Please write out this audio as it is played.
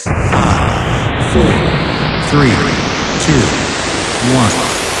3, 2, 1, 0.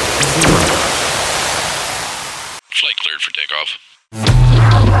 Flight cleared for takeoff.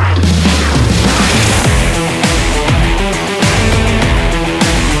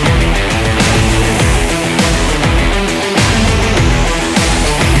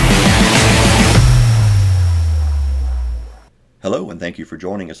 Hello, and thank you for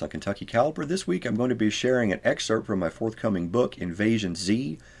joining us on Kentucky Caliber. This week I'm going to be sharing an excerpt from my forthcoming book, Invasion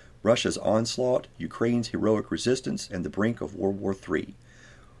Z, Russia's Onslaught, Ukraine's Heroic Resistance, and the Brink of WWIII.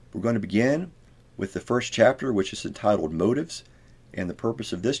 We're going to begin with the first chapter, which is entitled Motives, and the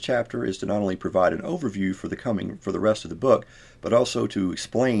purpose of this chapter is to not only provide an overview for the rest of the book, but also to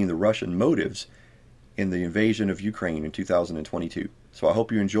explain the Russian motives in the invasion of Ukraine in 2022. So I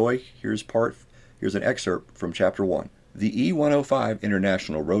hope you enjoy. Here's an excerpt from chapter 1. The E-105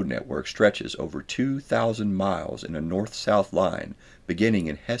 International Road Network stretches over 2,000 miles in a north-south line, beginning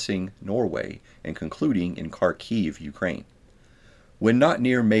in Helsing, Norway, and concluding in Kharkiv, Ukraine. When not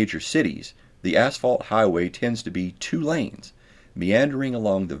near major cities, the asphalt highway tends to be 2 lanes, meandering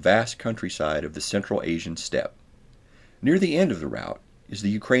along the vast countryside of the Central Asian steppe. Near the end of the route is the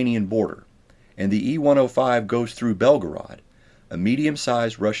Ukrainian border, and the E-105 goes through Belgorod, a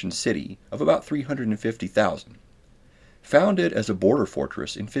medium-sized Russian city of about 350,000. Founded as a border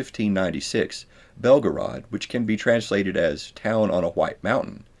fortress in 1596, Belgorod, which can be translated as Town on a White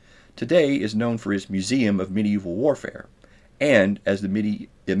Mountain, today is known for its Museum of Medieval Warfare and as the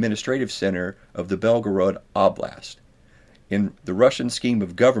administrative center of the Belgorod Oblast. In the Russian scheme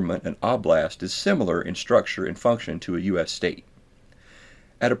of government, an oblast is similar in structure and function to a U.S. state.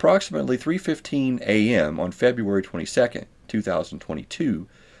 At approximately 3:15 a.m. on February 22, 2022,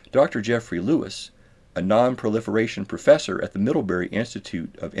 Dr. Jeffrey Lewis, a non-proliferation professor at the Middlebury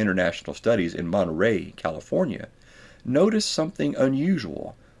Institute of International Studies in Monterey, California, noticed something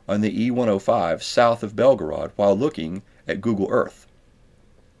unusual on the E-105 south of Belgorod while looking at Google Earth.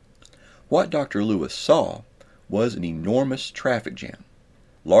 What Dr. Lewis saw was an enormous traffic jam,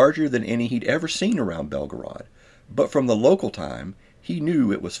 larger than any he'd ever seen around Belgorod, but from the local time, he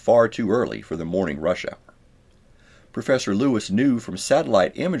knew it was far too early for the morning rush hour. Professor Lewis knew from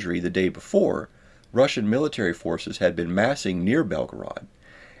satellite imagery the day before Russian military forces had been massing near Belgorod,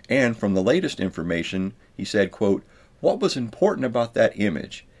 and from the latest information, he said, quote, "What was important about that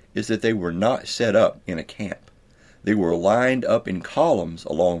image is that they were not set up in a camp. They were lined up in columns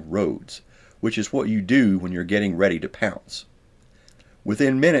along roads, which is what you do when you're getting ready to pounce.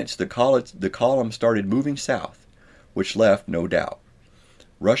 Within minutes, the column started moving south, which left no doubt.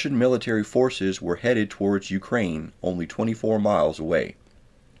 Russian military forces were headed towards Ukraine, only 24 miles away.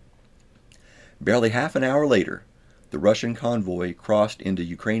 Barely half an hour later, the Russian convoy crossed into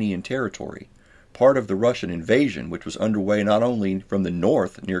Ukrainian territory, part of the Russian invasion which was underway not only from the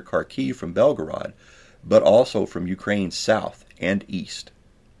north near Kharkiv from Belgorod, but also from Ukraine's south and east.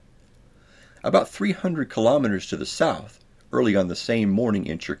 About 300 kilometers to the south, early on the same morning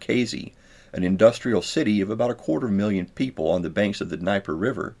in Cherkasy, an industrial city of about 250,000 people on the banks of the Dnieper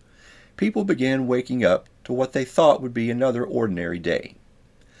River, people began waking up to what they thought would be another ordinary day.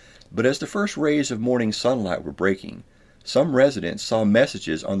 But as the first rays of morning sunlight were breaking, some residents saw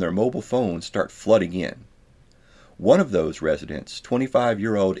messages on their mobile phones start flooding in. One of those residents,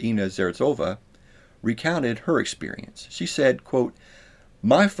 25-year-old Ina Zertsova, recounted her experience. She said, quote,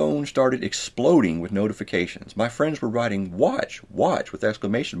 "My phone started exploding with notifications. My friends were writing, 'Watch, watch,' with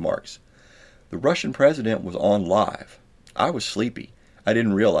exclamation marks. The Russian president was on live. I was sleepy. I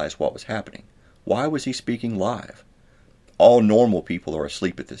didn't realize what was happening. Why was he speaking live? All normal people are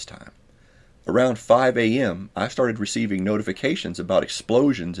asleep at this time. Around 5 a.m., I started receiving notifications about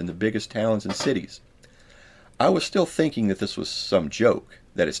explosions in the biggest towns and cities. I was still thinking that this was some joke,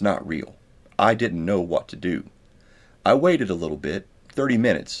 that it's not real. I didn't know what to do. I waited a little bit, 30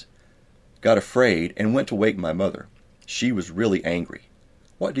 minutes, got afraid, and went to wake my mother. She was really angry.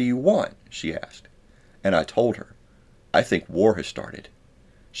 'What do you want?' she asked. And I told her, 'I think war has started.'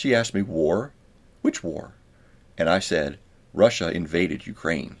 She asked me, 'War? Which war?' And I said, 'Russia invaded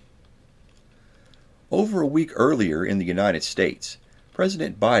Ukraine.'" Over a week earlier in the United States,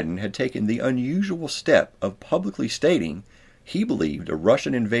 President Biden had taken the unusual step of publicly stating he believed a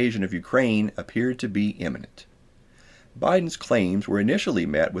Russian invasion of Ukraine appeared to be imminent. Biden's claims were initially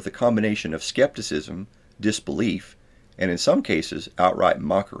met with a combination of skepticism, disbelief, and in some cases outright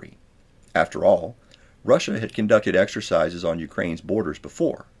mockery. After all, Russia had conducted exercises on Ukraine's borders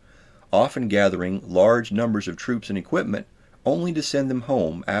before, often gathering large numbers of troops and equipment only to send them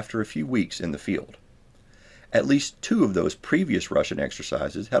home after a few weeks in the field. At least 2 of those previous Russian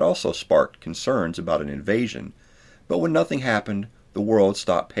exercises had also sparked concerns about an invasion, but when nothing happened, the world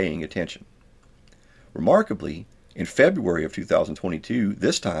stopped paying attention. Remarkably, in February of 2022,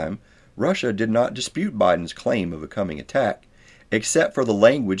 this time, Russia did not dispute Biden's claim of a coming attack, except for the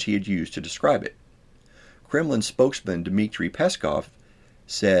language he had used to describe it. Kremlin spokesman Dmitry Peskov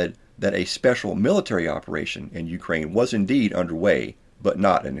said that a special military operation in Ukraine was indeed underway, but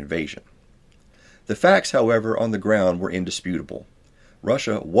not an invasion. The facts, however, on the ground were indisputable.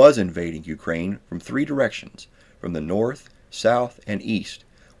 Russia was invading Ukraine from three directions, from the north, south, and east,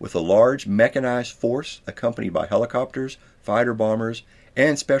 with a large mechanized force accompanied by helicopters, fighter bombers,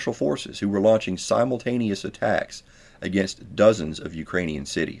 and special forces who were launching simultaneous attacks against dozens of Ukrainian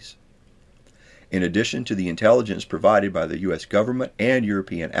cities. In addition to the intelligence provided by the U.S. government and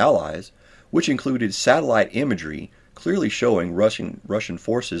European allies, which included satellite imagery clearly showing Russian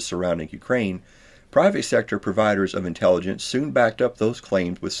forces surrounding Ukraine, private sector providers of intelligence soon backed up those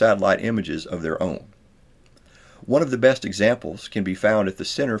claims with satellite images of their own. One of the best examples can be found at the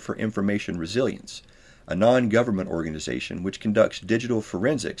Center for Information Resilience, a non-government organization which conducts digital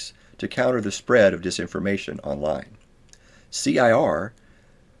forensics to counter the spread of disinformation online. CIR,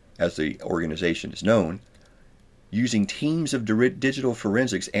 as the organization is known, using teams of digital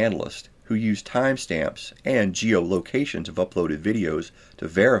forensics analysts who use timestamps and geolocations of uploaded videos to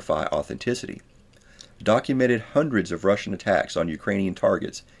verify authenticity, documented hundreds of Russian attacks on Ukrainian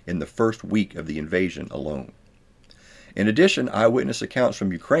targets in the first week of the invasion alone. In addition, eyewitness accounts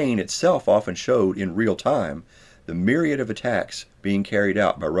from Ukraine itself often showed in real time the myriad of attacks being carried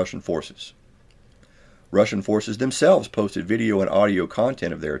out by Russian forces. Russian forces themselves posted video and audio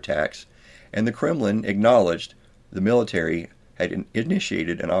content of their attacks, and the Kremlin acknowledged the military had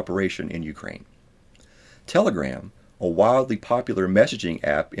initiated an operation in Ukraine. Telegram, a wildly popular messaging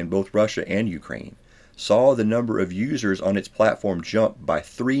app in both Russia and Ukraine, saw the number of users on its platform jump by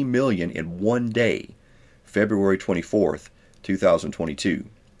 3 million in one day, February 24th, 2022,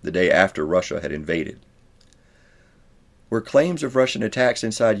 the day after Russia had invaded. Where claims of Russian attacks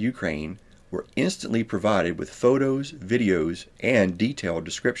inside Ukraine were instantly provided with photos, videos, and detailed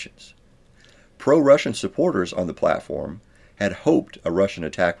descriptions. Pro-Russian supporters on the platform had hoped a Russian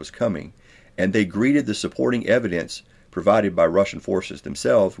attack was coming, and they greeted the supporting evidence provided by Russian forces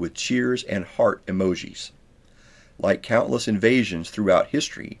themselves with cheers and heart emojis. Like countless invasions throughout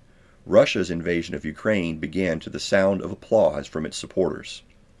history, Russia's invasion of Ukraine began to the sound of applause from its supporters.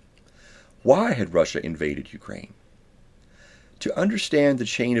 Why had Russia invaded Ukraine? To understand the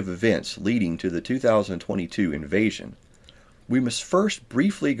chain of events leading to the 2022 invasion, we must first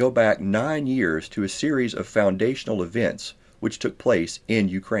briefly go back 9 years to a series of foundational events which took place in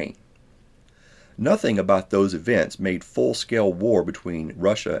Ukraine. Nothing about those events made full-scale war between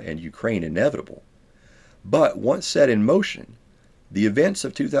Russia and Ukraine inevitable, but once set in motion, the events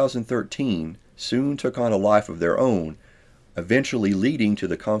of 2013 soon took on a life of their own, eventually leading to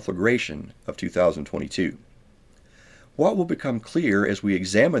the conflagration of 2022. What will become clear as we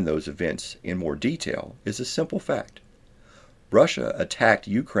examine those events in more detail is a simple fact. Russia attacked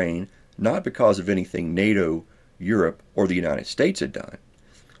Ukraine not because of anything NATO, Europe, or the United States had done.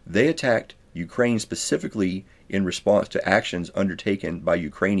 They attacked Ukraine specifically in response to actions undertaken by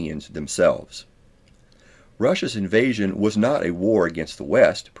Ukrainians themselves. Russia's invasion was not a war against the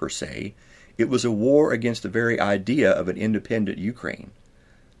West, per se. It was a war against the very idea of an independent Ukraine,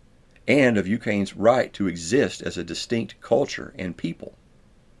 and of Ukraine's right to exist as a distinct culture and people.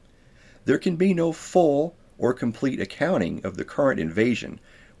 There can be no full or complete accounting of the current invasion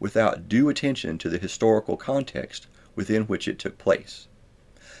without due attention to the historical context within which it took place.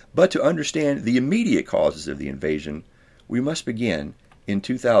 But to understand the immediate causes of the invasion, we must begin in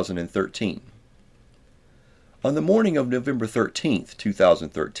 2013. On the morning of November 13,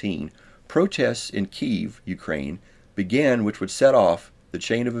 2013, protests in Kyiv, Ukraine, began which would set off the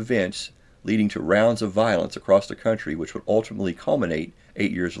chain of events leading to rounds of violence across the country which would ultimately culminate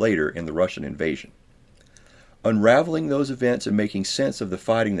 8 years later in the Russian invasion. Unraveling those events and making sense of the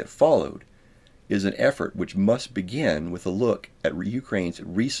fighting that followed is an effort which must begin with a look at Ukraine's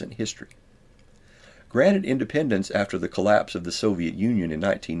recent history. Granted independence after the collapse of the Soviet Union in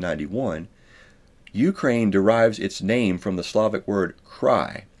 1991, Ukraine derives its name from the Slavic word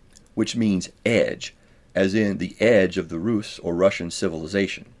krai, which means edge, as in the edge of the Rus or Russian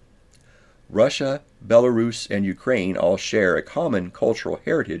civilization. Russia, Belarus, and Ukraine all share a common cultural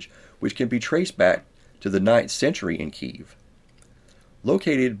heritage which can be traced back to the 9th century in Kyiv.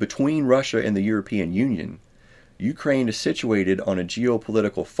 Located between Russia and the European Union, Ukraine is situated on a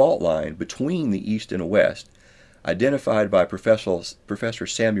geopolitical fault line between the East and West, identified by Professor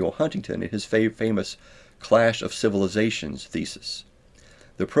Samuel Huntington in his famous Clash of Civilizations thesis.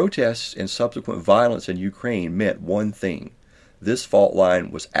 The protests and subsequent violence in Ukraine meant one thing: this fault line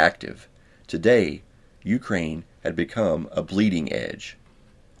was active. Today, Ukraine had become a bleeding edge.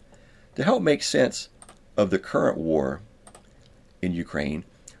 To help make sense of the current war in Ukraine,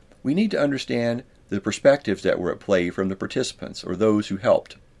 we need to understand the perspectives that were at play from the participants, or those who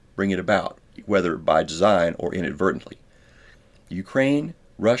helped bring it about, whether by design or inadvertently. Ukraine,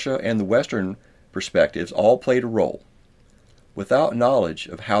 Russia, and the Western perspectives all played a role. Without knowledge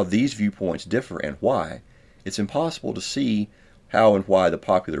of how these viewpoints differ and why, it's impossible to see how and why the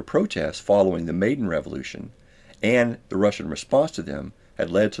popular protests following the Maidan Revolution and the Russian response to them had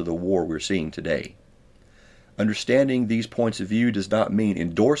led to the war we're seeing today. Understanding these points of view does not mean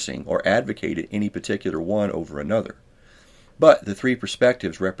endorsing or advocating any particular one over another, but the three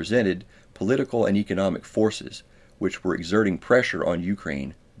perspectives represented political and economic forces which were exerting pressure on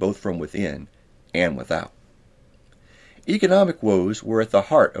Ukraine both from within and without. Economic woes were at the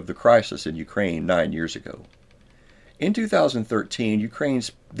heart of the crisis in Ukraine 9 years ago. In 2013,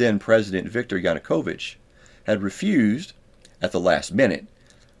 Ukraine's then President Viktor Yanukovych had refused, at the last minute,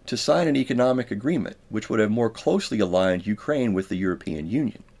 to sign an economic agreement which would have more closely aligned Ukraine with the European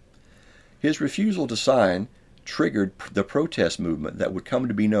Union. His refusal to sign triggered the protest movement that would come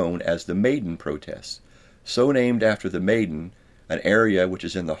to be known as the Maidan protests, so named after the Maidan, an area which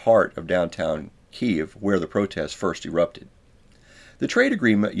is in the heart of downtown Kiev where the protests first erupted. The trade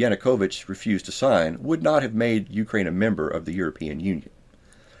agreement Yanukovych refused to sign would not have made Ukraine a member of the European Union,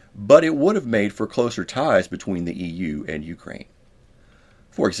 but it would have made for closer ties between the EU and Ukraine.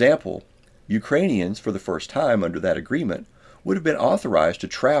 For example, Ukrainians, for the first time under that agreement, would have been authorized to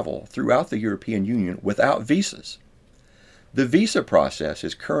travel throughout the European Union without visas. The visa process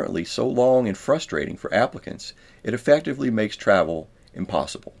is currently so long and frustrating for applicants, it effectively makes travel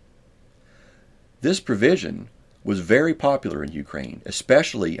impossible. This provision was very popular in Ukraine,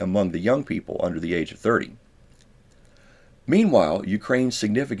 especially among the young people under the age of 30. Meanwhile, Ukraine's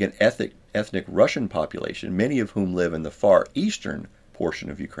significant ethnic Russian population, many of whom live in the far eastern portion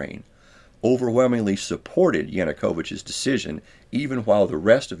of Ukraine, overwhelmingly supported Yanukovych's decision, even while the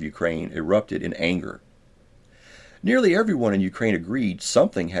rest of Ukraine erupted in anger. Nearly everyone in Ukraine agreed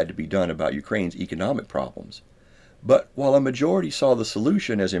something had to be done about Ukraine's economic problems, but while a majority saw the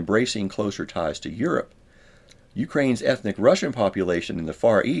solution as embracing closer ties to Europe, Ukraine's ethnic Russian population in the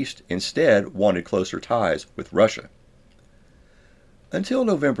Far East instead wanted closer ties with Russia. Until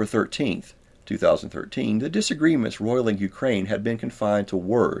November 13, 2013, the disagreements roiling Ukraine had been confined to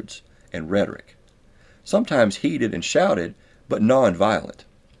words and rhetoric, sometimes heated and shouted, but non-violent.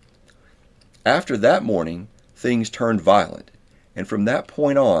 After that morning, things turned violent, and from that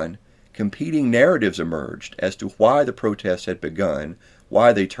point on, competing narratives emerged as to why the protests had begun,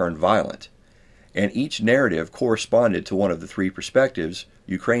 why they turned violent, and each narrative corresponded to one of the three perspectives,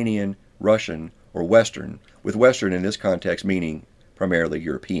 Ukrainian, Russian, or Western, with Western in this context meaning primarily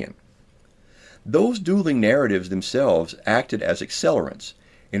European. Those dueling narratives themselves acted as accelerants,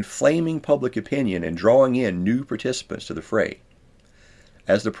 inflaming public opinion and drawing in new participants to the fray.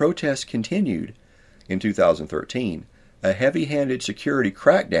 As the protests continued in 2013, a heavy-handed security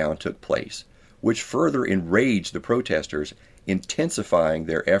crackdown took place, which further enraged the protesters, intensifying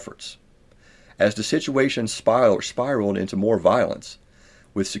their efforts. As the situation spiraled into more violence,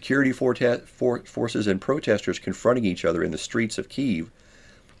 with security forces and protesters confronting each other in the streets of Kyiv,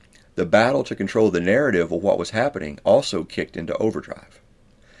 the battle to control the narrative of what was happening also kicked into overdrive.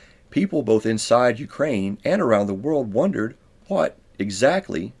 People both inside Ukraine and around the world wondered what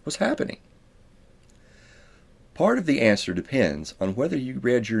exactly was happening. Part of the answer depends on whether you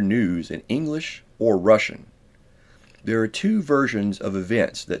read your news in English or Russian. There are two versions of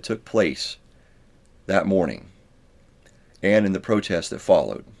events that took place that morning and in the protests that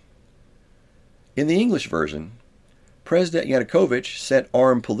followed. In the English version, President Yanukovych sent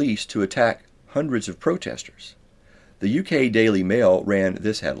armed police to attack hundreds of protesters. The UK Daily Mail ran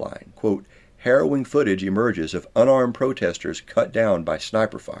this headline, quote, "Harrowing footage emerges of unarmed protesters cut down by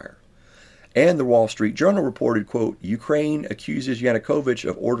sniper fire." And the Wall Street Journal reported, quote, "Ukraine accuses Yanukovych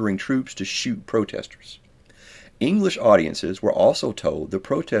of ordering troops to shoot protesters." English audiences were also told the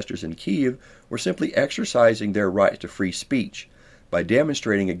protesters in Kyiv were simply exercising their right to free speech by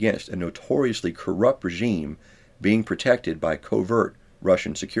demonstrating against a notoriously corrupt regime being protected by covert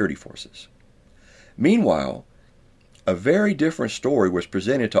Russian security forces. Meanwhile, a very different story was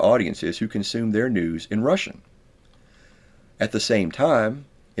presented to audiences who consumed their news in Russian. At the same time,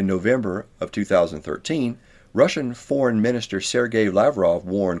 in November of 2013, Russian Foreign Minister Sergei Lavrov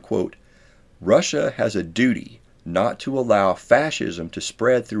warned, quote, "Russia has a duty not to allow fascism to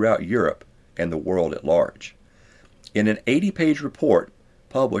spread throughout Europe and the world at large." In an 80-page report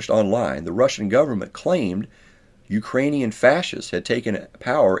published online, the Russian government claimed Ukrainian fascists had taken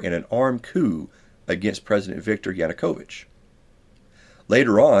power in an armed coup against President Viktor Yanukovych.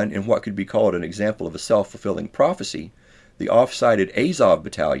 Later on, in what could be called an example of a self-fulfilling prophecy, the oft-cited Azov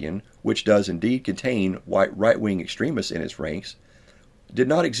Battalion, which does indeed contain right-wing extremists in its ranks, did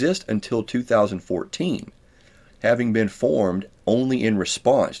not exist until 2014, having been formed only in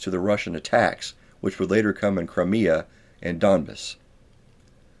response to the Russian attacks, which would later come in Crimea and Donbass.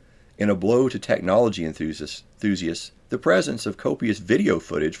 In a blow to technology enthusiasts, the presence of copious video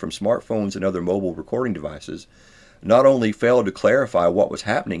footage from smartphones and other mobile recording devices not only failed to clarify what was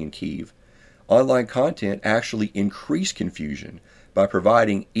happening in Kyiv, online content actually increased confusion by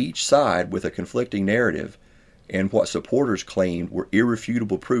providing each side with a conflicting narrative and what supporters claimed were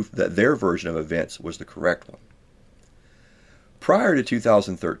irrefutable proof that their version of events was the correct one. Prior to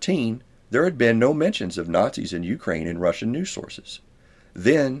 2013, there had been no mentions of Nazis in Ukraine in Russian news sources.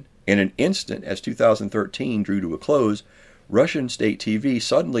 Then, in an instant, as 2013 drew to a close, Russian state TV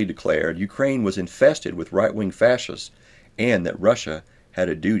suddenly declared Ukraine was infested with right-wing fascists and that Russia had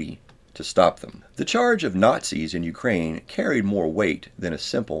a duty to stop them. The charge of Nazis in Ukraine carried more weight than a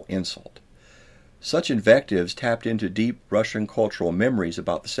simple insult. Such invectives tapped into deep Russian cultural memories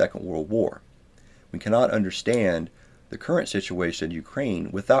about the Second World War. We cannot understand the current situation in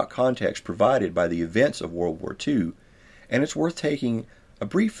Ukraine without context provided by the events of World War II, and it's worth taking a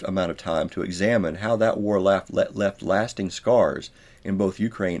brief amount of time to examine how that war left lasting scars in both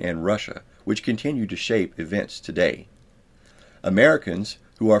Ukraine and Russia, which continue to shape events today. Americans,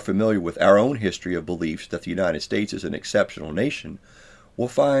 who are familiar with our own history of beliefs that the United States is an exceptional nation, will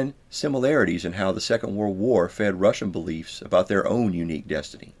find similarities in how the Second World War fed Russian beliefs about their own unique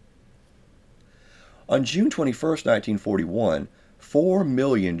destiny. On June 21, 1941, 4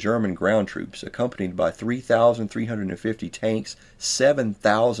 million German ground troops, accompanied by 3,350 tanks,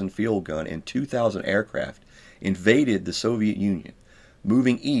 7,000 field guns, and 2,000 aircraft, invaded the Soviet Union,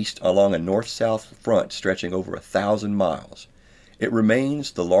 moving east along a north-south front stretching over 1,000 miles. It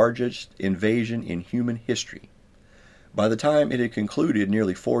remains the largest invasion in human history. By the time it had concluded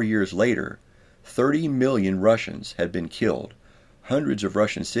nearly 4 years later, 30 million Russians had been killed. Hundreds of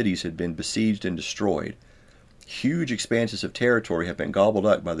Russian cities had been besieged and destroyed. Huge expanses of territory had been gobbled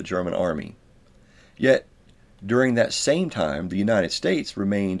up by the German army. Yet, during that same time, the United States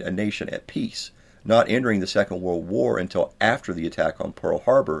remained a nation at peace, not entering the Second World War until after the attack on Pearl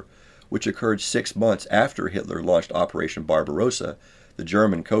Harbor, which occurred 6 months after Hitler launched Operation Barbarossa, the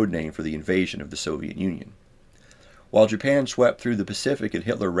German code name for the invasion of the Soviet Union. While Japan swept through the Pacific and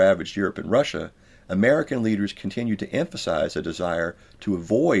Hitler ravaged Europe and Russia, American leaders continued to emphasize a desire to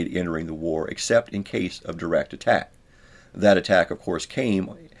avoid entering the war except in case of direct attack. That attack, of course, came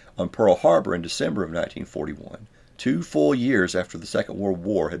on Pearl Harbor in December of 1941, 2 full years after the Second World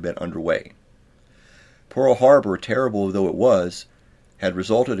War had been underway. Pearl Harbor, terrible though it was, had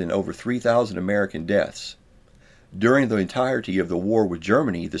resulted in over 3,000 American deaths. During the entirety of the war with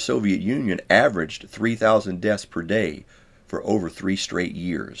Germany, the Soviet Union averaged 3,000 deaths per day for over 3 straight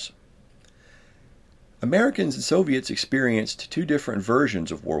years. Americans and Soviets experienced 2 different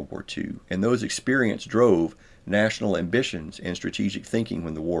versions of World War II, and those experiences drove national ambitions and strategic thinking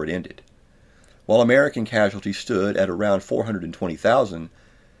when the war had ended. While American casualties stood at around 420,000,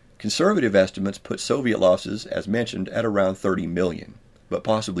 conservative estimates put Soviet losses, as mentioned, at around 30 million, but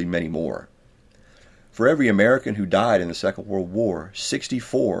possibly many more. For every American who died in the Second World War,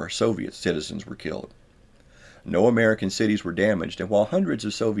 64 Soviet citizens were killed. No American cities were damaged, and while hundreds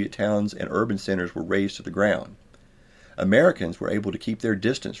of Soviet towns and urban centers were razed to the ground, Americans were able to keep their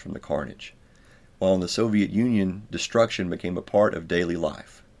distance from the carnage, while in the Soviet Union, destruction became a part of daily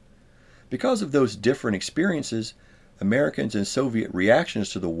life. Because of those different experiences, Americans and Soviet reactions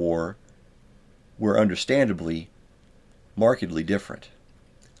to the war were understandably markedly different.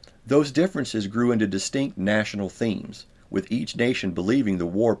 Those differences grew into distinct national themes, with each nation believing the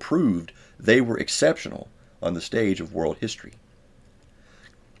war proved they were exceptional on the stage of world history.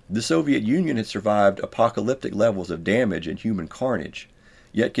 The Soviet Union had survived apocalyptic levels of damage and human carnage,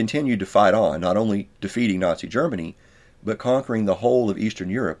 yet continued to fight on, not only defeating Nazi Germany, but conquering the whole of Eastern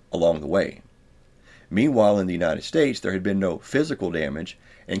Europe along the way. Meanwhile, in the United States, there had been no physical damage,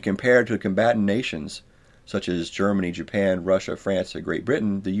 and compared to combatant nations such as Germany, Japan, Russia, France, and Great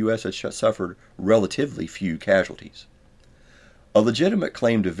Britain, the U.S. had suffered relatively few casualties. A legitimate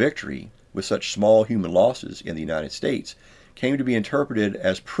claim to victory with such small human losses in the United States came to be interpreted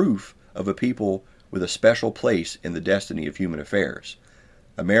as proof of a people with a special place in the destiny of human affairs.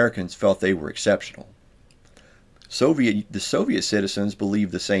 Americans felt they were exceptional. The Soviet citizens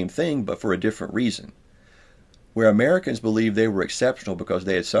believed the same thing, but for a different reason. Where Americans believed they were exceptional because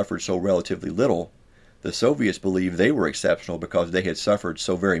they had suffered so relatively little, The Soviets believed they were exceptional because they had suffered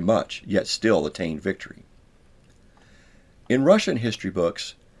so very much, yet still attained victory. In Russian history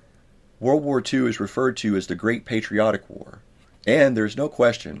books, World War II is referred to as the Great Patriotic War, and there's no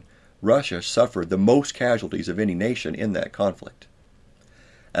question Russia suffered the most casualties of any nation in that conflict.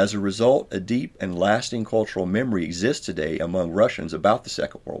 As a result, a deep and lasting cultural memory exists today among Russians about the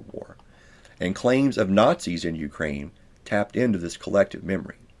Second World War, and claims of Nazis in Ukraine tapped into this collective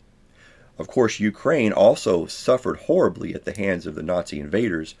memory. Of course, Ukraine also suffered horribly at the hands of the Nazi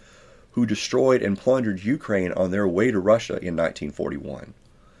invaders, who destroyed and plundered Ukraine on their way to Russia in 1941.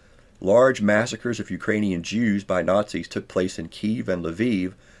 Large massacres of Ukrainian Jews by Nazis took place in Kyiv and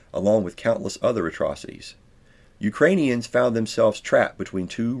Lviv, along with countless other atrocities. Ukrainians found themselves trapped between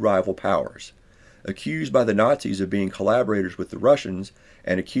two rival powers, accused by the Nazis of being collaborators with the Russians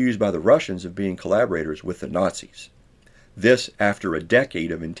and accused by the Russians of being collaborators with the Nazis. This after a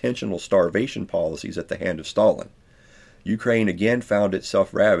decade of intentional starvation policies at the hand of Stalin. Ukraine again found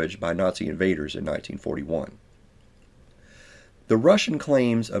itself ravaged by Nazi invaders in 1941. The Russian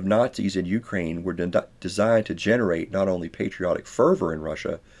claims of Nazis in Ukraine were designed to generate not only patriotic fervor in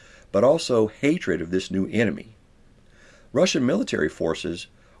Russia, but also hatred of this new enemy. Russian military forces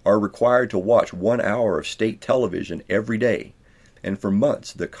are required to watch 1 hour of state television every day, and for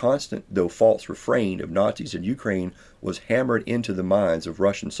months the constant, though false, refrain of Nazis in Ukraine was hammered into the minds of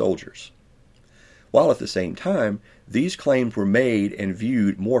Russian soldiers. While at the same time, these claims were made and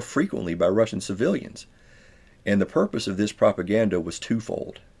viewed more frequently by Russian civilians, and the purpose of this propaganda was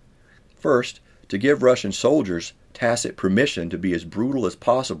twofold. First, to give Russian soldiers tacit permission to be as brutal as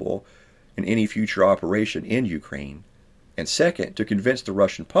possible in any future operation in Ukraine, and second, to convince the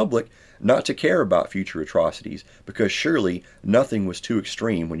Russian public not to care about future atrocities, because surely nothing was too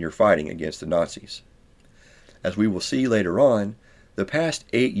extreme when you're fighting against the Nazis. As we will see later on, the past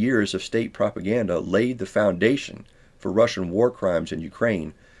 8 years of state propaganda laid the foundation for Russian war crimes in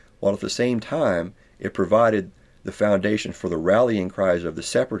Ukraine, while at the same time it provided the foundation for the rallying cries of the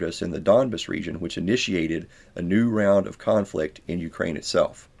separatists in the Donbas region, which initiated a new round of conflict in Ukraine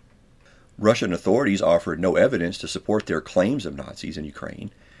itself. Russian authorities offered no evidence to support their claims of Nazis in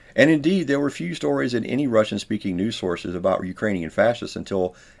Ukraine, and indeed there were few stories in any Russian-speaking news sources about Ukrainian fascists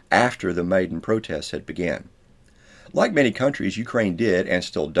until after the Maidan protests had begun. Like many countries, Ukraine did, and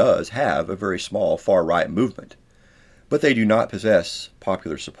still does, have a very small far-right movement, but they do not possess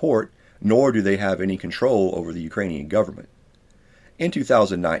popular support, nor do they have any control over the Ukrainian government. In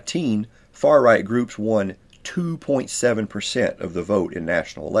 2019, far-right groups won 2.7% of the vote in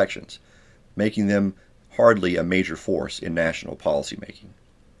national elections, making them hardly a major force in national policymaking.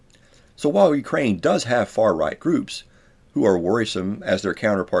 So while Ukraine does have far-right groups, who are worrisome as their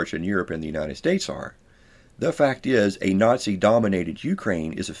counterparts in Europe and the United States are, the fact is a Nazi-dominated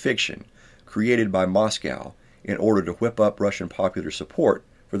Ukraine is a fiction created by Moscow in order to whip up Russian popular support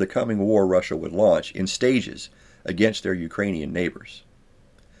for the coming war Russia would launch in stages against their Ukrainian neighbors.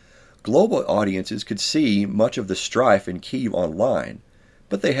 Global audiences could see much of the strife in Kyiv online,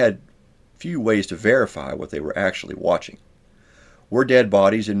 but they had few ways to verify what they were actually watching. Were dead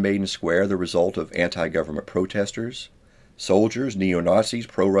bodies in Maidan Square the result of anti-government protesters, soldiers, neo-Nazis,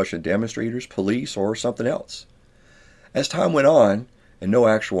 pro-Russian demonstrators, police, or something else? As time went on, and no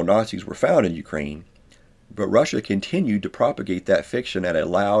actual Nazis were found in Ukraine, but Russia continued to propagate that fiction at a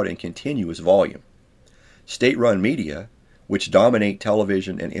loud and continuous volume. State-run media, which dominate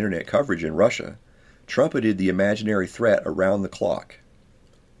television and internet coverage in Russia, trumpeted the imaginary threat around the clock.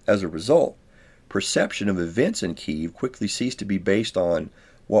 As a result, perception of events in Kyiv quickly ceased to be based on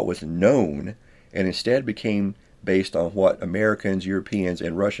what was known and instead became based on what Americans, Europeans,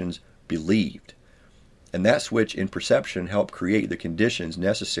 and Russians believed. And that switch in perception helped create the conditions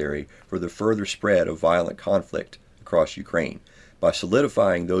necessary for the further spread of violent conflict across Ukraine by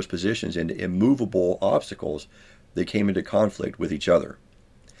solidifying those positions into immovable obstacles that came into conflict with each other.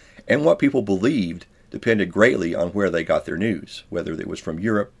 And what people believed depended greatly on where they got their news, whether it was from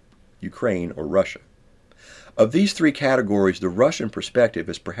Europe, Ukraine, or Russia. Of these three categories, the Russian perspective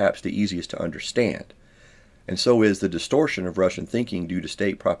is perhaps the easiest to understand, and so is the distortion of Russian thinking due to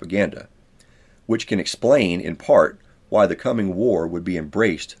state propaganda, which can explain, in part, why the coming war would be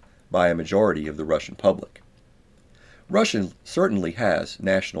embraced by a majority of the Russian public. Russia certainly has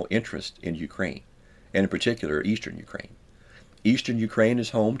national interest in Ukraine, and in particular eastern Ukraine. Eastern Ukraine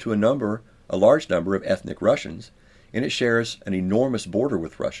is home to a large number of ethnic Russians, and it shares an enormous border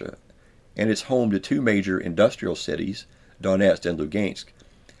with Russia, and it's home to two major industrial cities, Donetsk and Lugansk,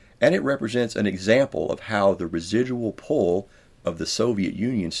 and it represents an example of how the residual pull of the Soviet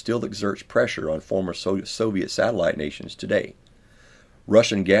Union still exerts pressure on former Soviet satellite nations today.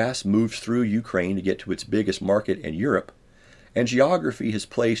 Russian gas moves through Ukraine to get to its biggest market in Europe, and geography has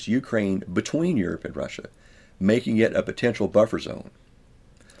placed Ukraine between Europe and Russia, making it a potential buffer zone.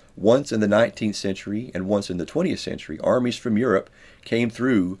 Once in the 19th century and once in the 20th century, armies from Europe came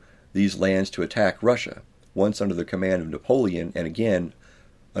through these lands to attack Russia, once under the command of Napoleon and again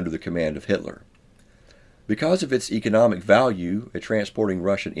under the command of Hitler. Because of its economic value at transporting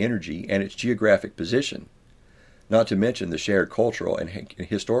Russian energy and its geographic position, not to mention the shared cultural and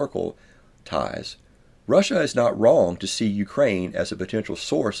historical ties, Russia is not wrong to see Ukraine as a potential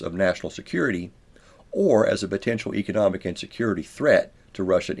source of national security or as a potential economic and security threat to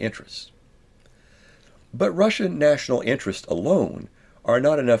Russian interests. But Russian national interests alone are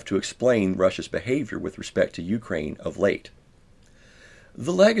not enough to explain Russia's behavior with respect to Ukraine of late.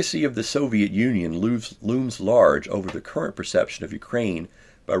 The legacy of the Soviet Union looms large over the current perception of Ukraine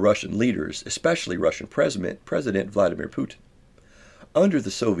by Russian leaders, especially Russian President Vladimir Putin. Under the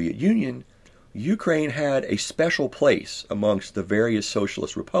Soviet Union, Ukraine had a special place amongst the various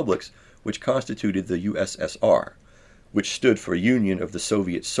socialist republics which constituted the USSR, which stood for Union of the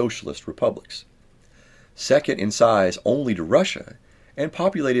Soviet Socialist Republics. Second in size only to Russia, and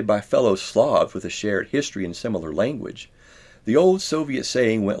populated by fellow Slavs with a shared history and similar language, the old Soviet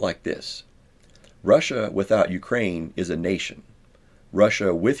saying went like this: Russia without Ukraine is a nation.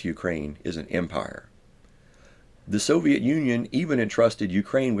 Russia with Ukraine is an empire. The Soviet Union even entrusted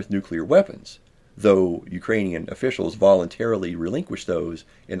Ukraine with nuclear weapons, though Ukrainian officials voluntarily relinquished those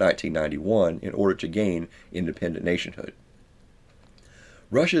in 1991 in order to gain independent nationhood.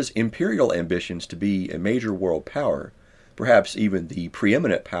 Russia's imperial ambitions to be a major world power, perhaps even the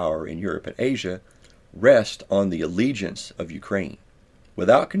preeminent power in Europe and Asia, rest on the allegiance of Ukraine.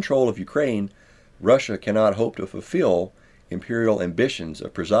 Without control of Ukraine, Russia cannot hope to fulfill imperial ambitions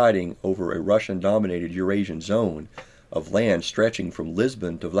of presiding over a Russian-dominated Eurasian zone of land stretching from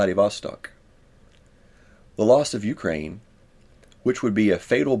Lisbon to Vladivostok. The loss of Ukraine, which would be a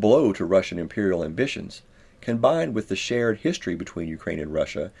fatal blow to Russian imperial ambitions, combined with the shared history between Ukraine and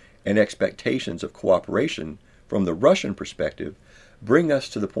Russia and expectations of cooperation from the Russian perspective, bring us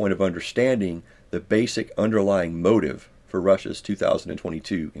to the point of understanding the basic underlying motive for Russia's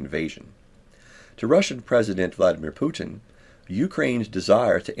 2022 invasion. To Russian President Vladimir Putin, Ukraine's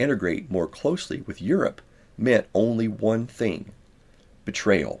desire to integrate more closely with Europe meant only one thing: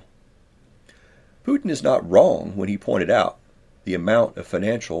 betrayal. Putin is not wrong when he pointed out the amount of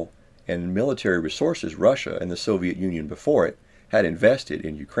financial and military resources Russia and the Soviet Union before it had invested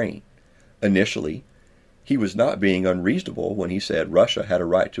in Ukraine. Initially, he was not being unreasonable when he said Russia had a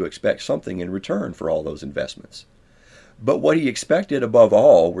right to expect something in return for all those investments. But what he expected above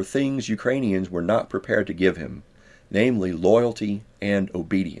all were things Ukrainians were not prepared to give him, namely loyalty and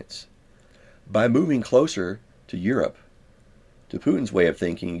obedience. By moving closer to Europe, to Putin's way of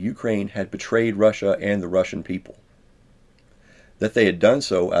thinking, Ukraine had betrayed Russia and the Russian people. That they had done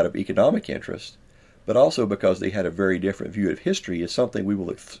so out of economic interest, but also because they had a very different view of history, is something we will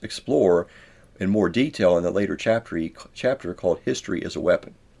explore in more detail in the later chapter called History as a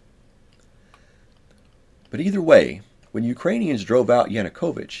Weapon. But either way, when Ukrainians drove out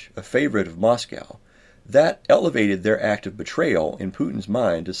Yanukovych, a favorite of Moscow, that elevated their act of betrayal in Putin's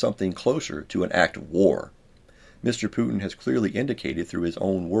mind to something closer to an act of war. Mr. Putin has clearly indicated through his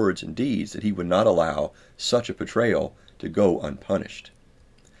own words and deeds that he would not allow such a betrayal to go unpunished.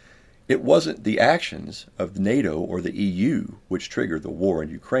 It wasn't the actions of NATO or the EU which triggered the war in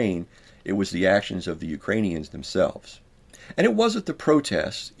Ukraine, it was the actions of the Ukrainians themselves. And it wasn't the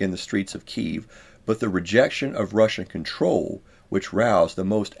protests in the streets of Kyiv, but the rejection of Russian control which roused the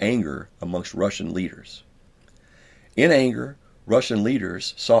most anger amongst Russian leaders. In anger, Russian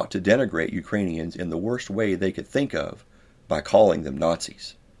leaders sought to denigrate Ukrainians in the worst way they could think of, by calling them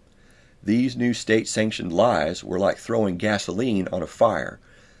Nazis. These new state-sanctioned lies were like throwing gasoline on a fire,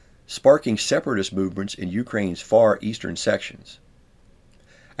 sparking separatist movements in Ukraine's far eastern sections.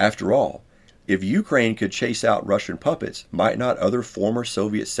 After all, if Ukraine could chase out Russian puppets, might not other former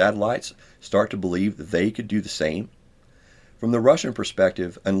Soviet satellites start to believe that they could do the same? From the Russian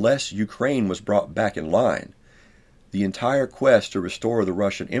perspective, unless Ukraine was brought back in line, the entire quest to restore the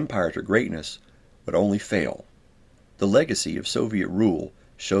Russian Empire to greatness would only fail. The legacy of Soviet rule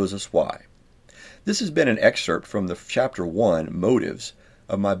shows us why. This has been an excerpt from the Chapter 1, Motives,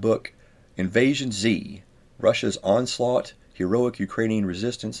 of my book, Invasion Z, Russia's Onslaught, Heroic Ukrainian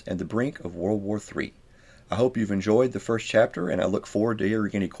Resistance, and the Brink of World War III. I hope you've enjoyed the first chapter, and I look forward to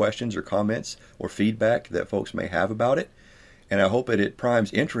hearing any questions or comments or feedback that folks may have about it. And I hope that it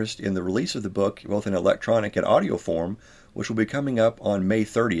primes interest in the release of the book, both in electronic and audio form, which will be coming up on May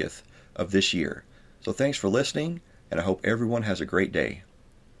 30th of this year. So thanks for listening, and I hope everyone has a great day.